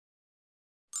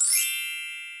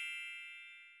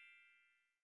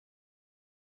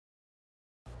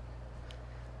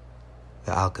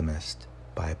The Alchemist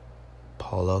by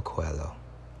Paulo Coelho,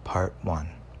 Part 1.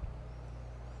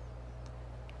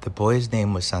 The boy's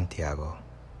name was Santiago.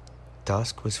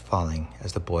 Dusk was falling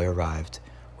as the boy arrived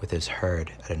with his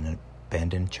herd at an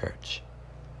abandoned church.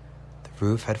 The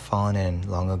roof had fallen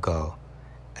in long ago,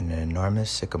 and an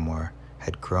enormous sycamore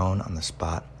had grown on the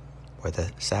spot where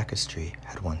the sacristy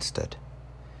had once stood.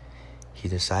 He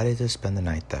decided to spend the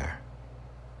night there.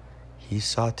 He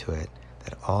saw to it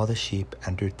that all the sheep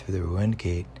entered through the ruined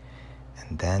gate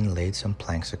and then laid some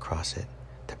planks across it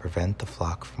to prevent the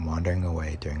flock from wandering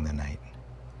away during the night.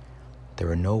 There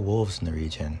were no wolves in the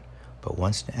region, but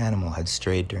once an animal had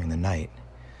strayed during the night,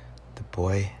 the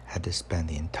boy had to spend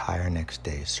the entire next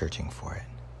day searching for it.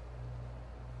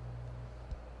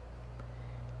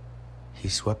 He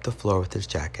swept the floor with his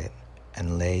jacket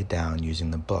and lay down using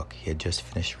the book he had just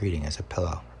finished reading as a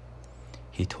pillow.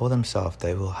 He told himself that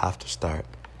he will have to start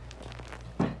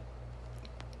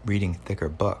reading thicker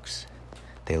books.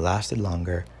 They lasted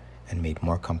longer and made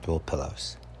more comfortable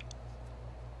pillows.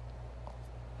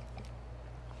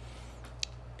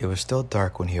 It was still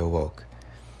dark when he awoke,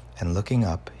 and looking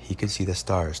up, he could see the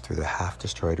stars through the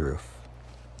half-destroyed roof.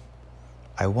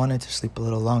 I wanted to sleep a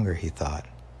little longer, he thought.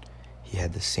 He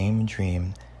had the same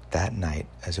dream that night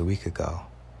as a week ago,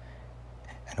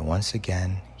 and once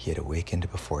again he had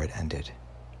awakened before it ended.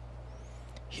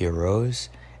 He arose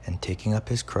and, taking up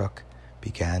his crook,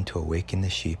 began to awaken the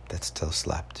sheep that still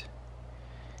slept.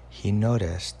 He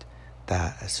noticed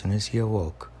that as soon as he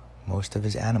awoke, most of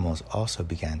his animals also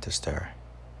began to stir.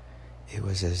 It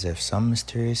was as if some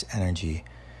mysterious energy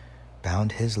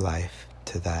bound his life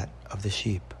to that of the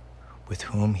sheep, with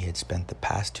whom he had spent the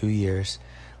past 2 years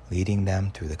leading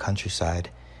them through the countryside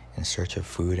in search of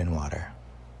food and water.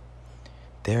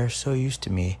 "They are so used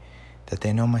to me that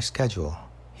they know my schedule,"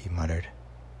 he muttered.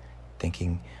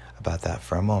 Thinking about that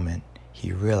for a moment, he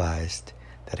realized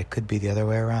that it could be the other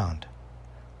way around,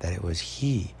 that it was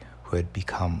he who had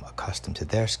become accustomed to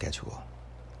their schedule.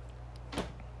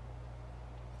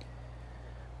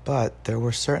 But there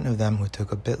were certain of them who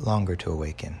took a bit longer to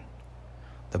awaken.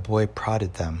 The boy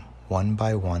prodded them one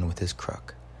by one with his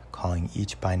crook, calling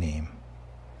each by name.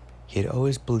 He had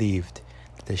always believed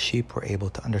that the sheep were able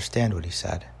to understand what he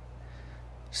said,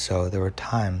 so there were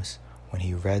times when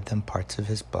he read them parts of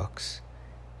his books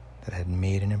that had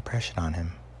made an impression on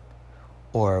him,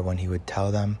 or when he would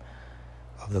tell them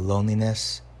of the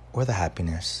loneliness or the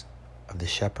happiness of the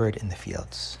shepherd in the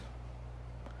fields.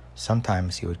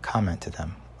 Sometimes he would comment to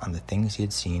them on the things he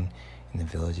had seen in the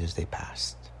villages they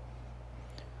passed.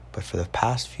 But for the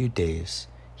past few days,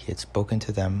 he had spoken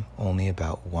to them only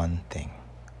about one thing: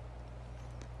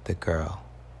 the girl,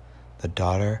 the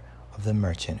daughter of the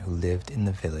merchant who lived in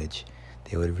the village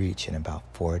they would reach in about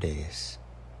 4 days.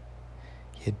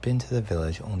 He had been to the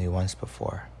village only once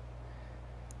before.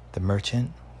 The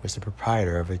merchant was the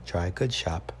proprietor of a dry goods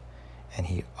shop, and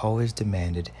he always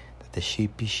demanded that the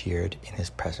sheep be sheared in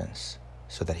his presence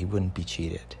so that he wouldn't be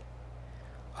cheated.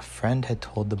 A friend had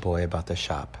told the boy about the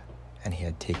shop, and he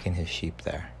had taken his sheep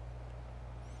there.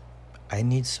 I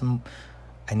need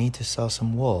to sell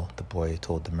some wool," the boy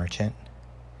told the merchant.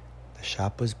 The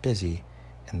shop was busy,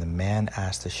 and the man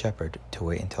asked the shepherd to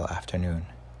wait until afternoon.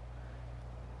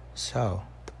 So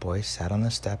the boy sat on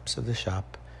the steps of the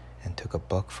shop and took a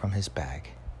book from his bag.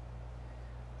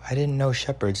 "I didn't know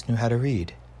shepherds knew how to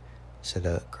read," said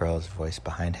a girl's voice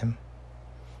behind him.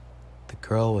 The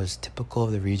girl was typical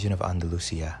of the region of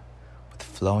Andalusia, with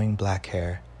flowing black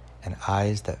hair and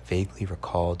eyes that vaguely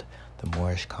recalled the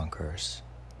Moorish conquerors.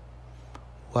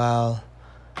 "Well,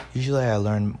 usually I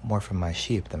learn more from my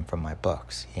sheep than from my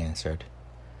books," he answered.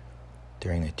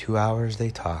 During the 2 hours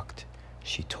they talked,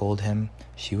 she told him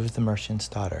she was the merchant's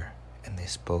daughter, and they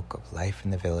spoke of life in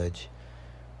the village,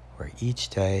 where each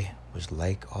day was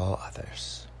like all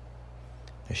others.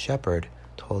 The shepherd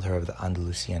told her of the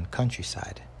Andalusian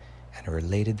countryside, and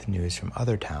related the news from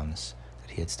other towns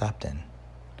that he had stopped in.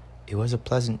 It was a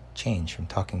pleasant change from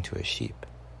talking to his sheep.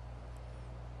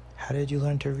 "How did you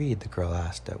learn to read?" the girl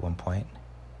asked at one point.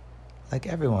 "Like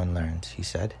everyone learns," he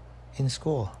said, "in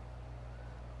school."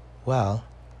 "Well,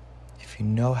 if you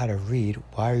know how to read,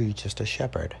 why are you just a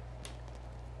shepherd?"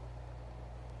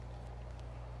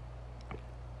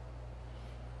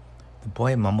 The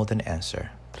boy mumbled an answer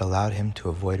that allowed him to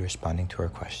avoid responding to her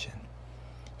question.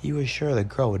 He was sure the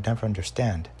girl would never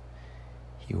understand.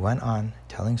 He went on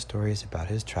telling stories about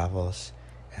his travels,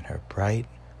 and her bright,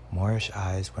 Moorish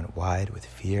eyes went wide with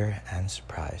fear and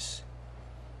surprise.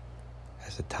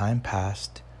 As the time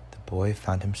passed, the boy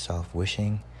found himself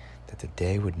wishing that the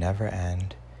day would never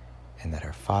end and that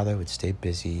her father would stay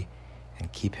busy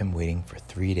and keep him waiting for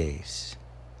 3 days.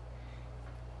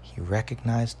 He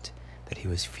recognized that he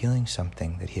was feeling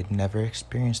something that he had never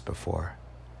experienced before,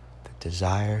 the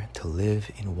desire to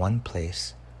live in one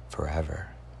place forever.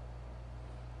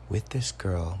 With this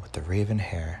girl with the raven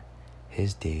hair,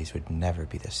 his days would never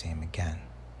be the same again.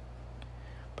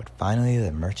 But finally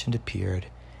the merchant appeared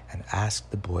and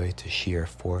asked the boy to shear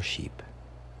 4 sheep.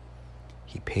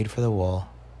 He paid for the wool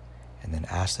and then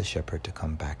asked the shepherd to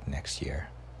come back next year.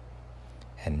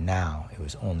 And now it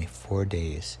was only 4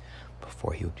 days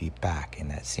before he would be back in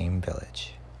that same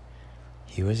village.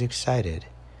 He was excited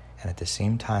and at the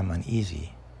same time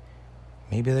uneasy.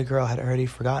 Maybe the girl had already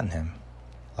forgotten him.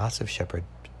 Lots of shepherds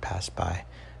passed by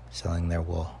selling their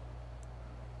wool.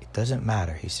 "It doesn't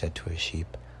matter," he said to his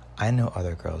sheep. "I know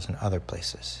other girls in other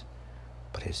places."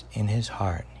 But in his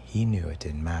heart, he knew it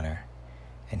didn't matter.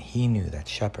 And he knew that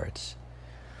shepherds,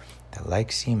 that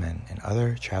like seamen and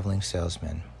other traveling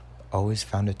salesmen, always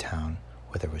found a town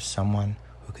where there was someone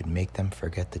who could make them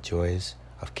forget the joys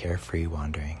of carefree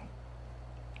wandering.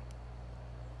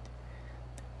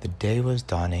 The day was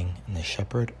dawning, and the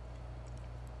shepherd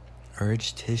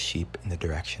urged his sheep in the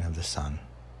direction of the sun.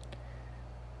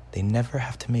 They never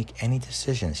have to make any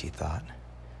decisions, he thought.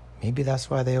 Maybe that's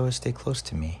why they always stay close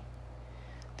to me.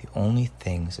 The only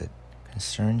things that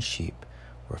concerned sheep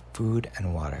were food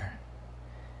and water.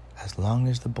 As long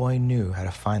as the boy knew how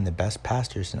to find the best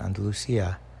pastures in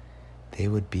Andalusia, they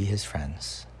would be his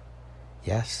friends.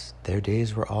 Yes, their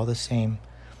days were all the same,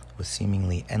 with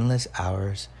seemingly endless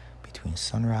hours between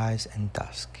sunrise and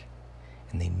dusk,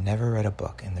 and they never read a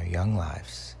book in their young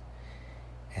lives,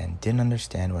 and didn't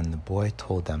understand when the boy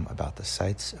told them about the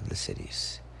sights of the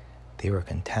cities. They were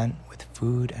content with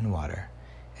food and water,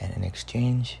 and in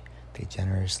exchange, they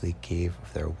generously gave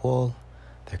of their wool,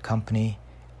 their company,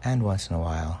 and once in a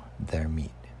while, their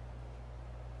meat.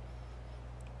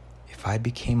 If I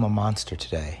became a monster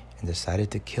today and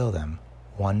decided to kill them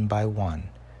one by one,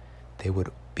 they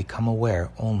would become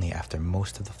aware only after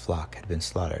most of the flock had been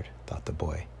slaughtered, thought the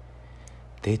boy.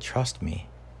 They trust me,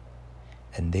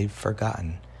 and they've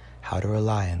forgotten how to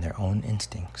rely on their own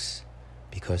instincts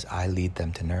because I lead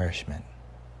them to nourishment.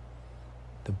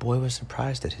 The boy was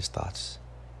surprised at his thoughts.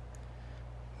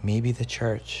 Maybe the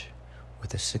church,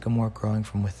 with the sycamore growing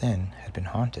from within, had been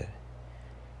haunted.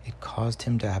 It caused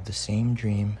him to have the same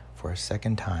dream for a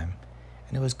second time,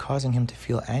 and it was causing him to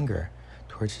feel anger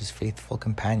towards his faithful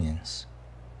companions.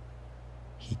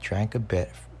 He drank a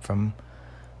bit from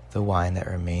the wine that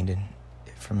remained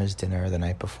from his dinner the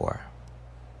night before,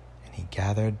 and he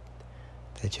gathered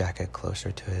the jacket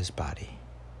closer to his body.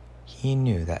 He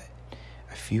knew that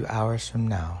a few hours from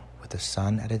now, with the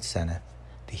sun at its zenith,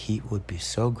 the heat would be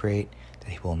so great that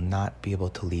he will not be able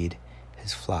to lead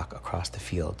his flock across the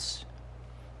fields.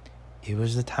 It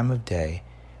was the time of day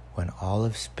when all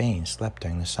of Spain slept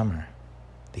during the summer.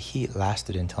 The heat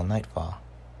lasted until nightfall,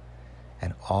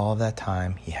 and all that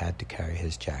time he had to carry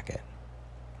his jacket.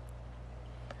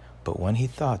 But when he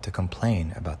thought to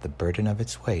complain about the burden of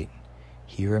its weight,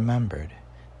 he remembered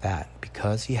that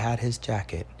because he had his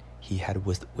jacket, he had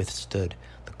withstood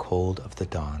the cold of the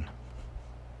dawn.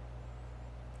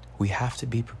 We have to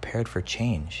be prepared for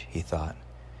change, he thought,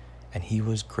 and he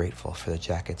was grateful for the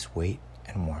jacket's weight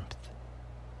and warmth.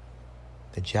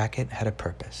 The jacket had a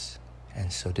purpose,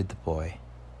 and so did the boy.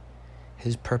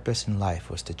 His purpose in life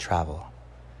was to travel,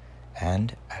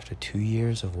 and after 2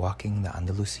 years of walking the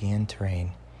Andalusian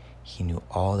terrain, he knew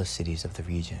all the cities of the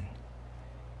region.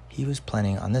 He was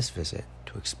planning on this visit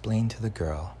to explain to the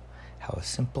girl how a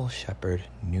simple shepherd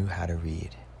knew how to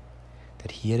read,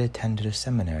 that he had attended a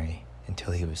seminary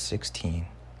until he was 16.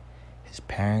 His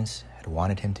parents had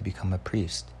wanted him to become a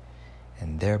priest,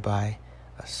 and thereby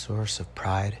a source of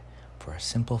pride for a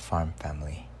simple farm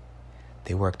family.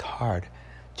 They worked hard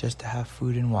just to have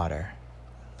food and water,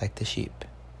 like the sheep.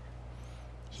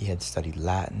 He had studied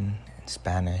Latin and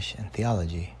Spanish and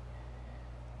theology,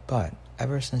 but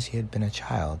ever since he had been a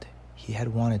child, he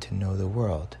had wanted to know the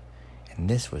world, and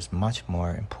this was much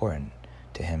more important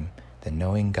to him than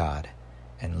knowing God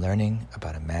and learning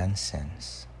about a man's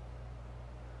sins.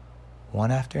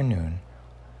 One afternoon,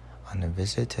 on a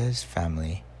visit to his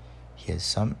family, he had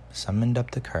summoned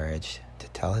up the courage to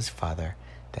tell his father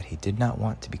that he did not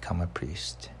want to become a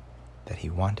priest, that he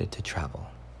wanted to travel.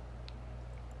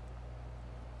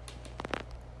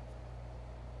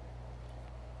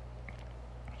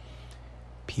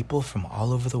 "People from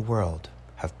all over the world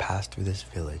have passed through this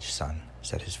village, son,"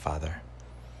 said his father.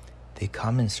 "They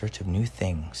come in search of new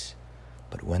things,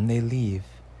 but when they leave,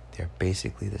 they're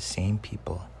basically the same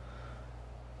people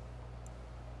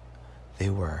they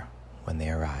were when they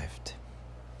arrived.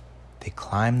 They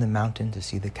climb the mountain to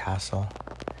see the castle,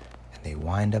 and they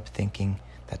wind up thinking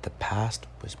that the past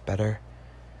was better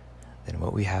than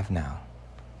what we have now.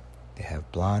 They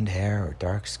have blonde hair or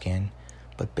dark skin,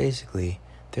 but basically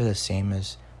they're the same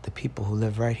as the people who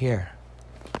live right here.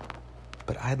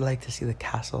 But I'd like to see the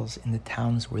castles in the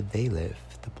towns where they live,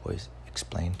 the boys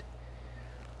explained.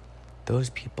 Those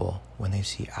people, when they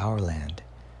see our land,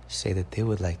 say that they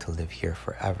would like to live here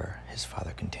forever, his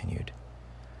father continued.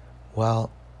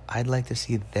 Well, I'd like to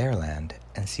see their land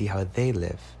and see how they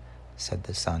live, said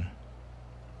the son.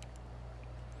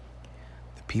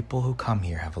 The people who come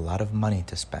here have a lot of money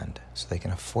to spend, so they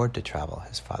can afford to travel,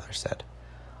 his father said.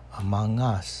 Among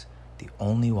us, the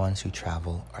only ones who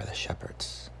travel are the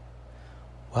shepherds.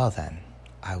 Well then,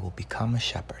 I will become a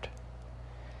shepherd.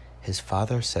 His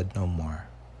father said no more.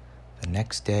 The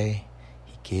next day,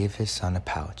 he gave his son a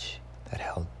pouch that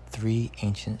held 3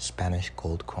 ancient Spanish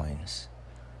gold coins.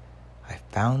 I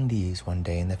found these one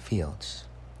day in the fields.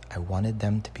 I wanted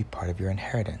them to be part of your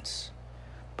inheritance,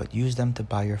 but use them to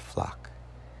buy your flock.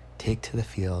 Take to the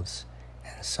fields,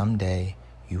 and someday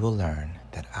you will learn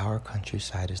that our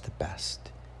countryside is the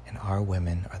best, and our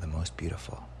women are the most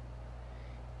beautiful.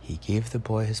 He gave the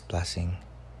boy his blessing.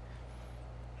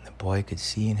 The boy could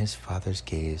see in his father's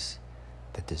gaze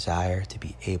the desire to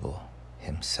be able,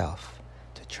 himself,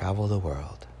 to travel the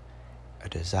world, a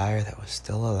desire that was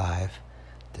still alive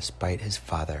despite his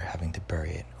father having to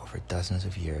bury it over dozens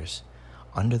of years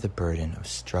under the burden of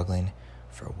struggling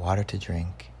for water to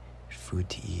drink, food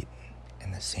to eat,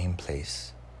 in the same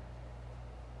place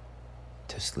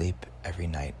to sleep every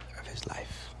night of his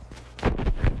life.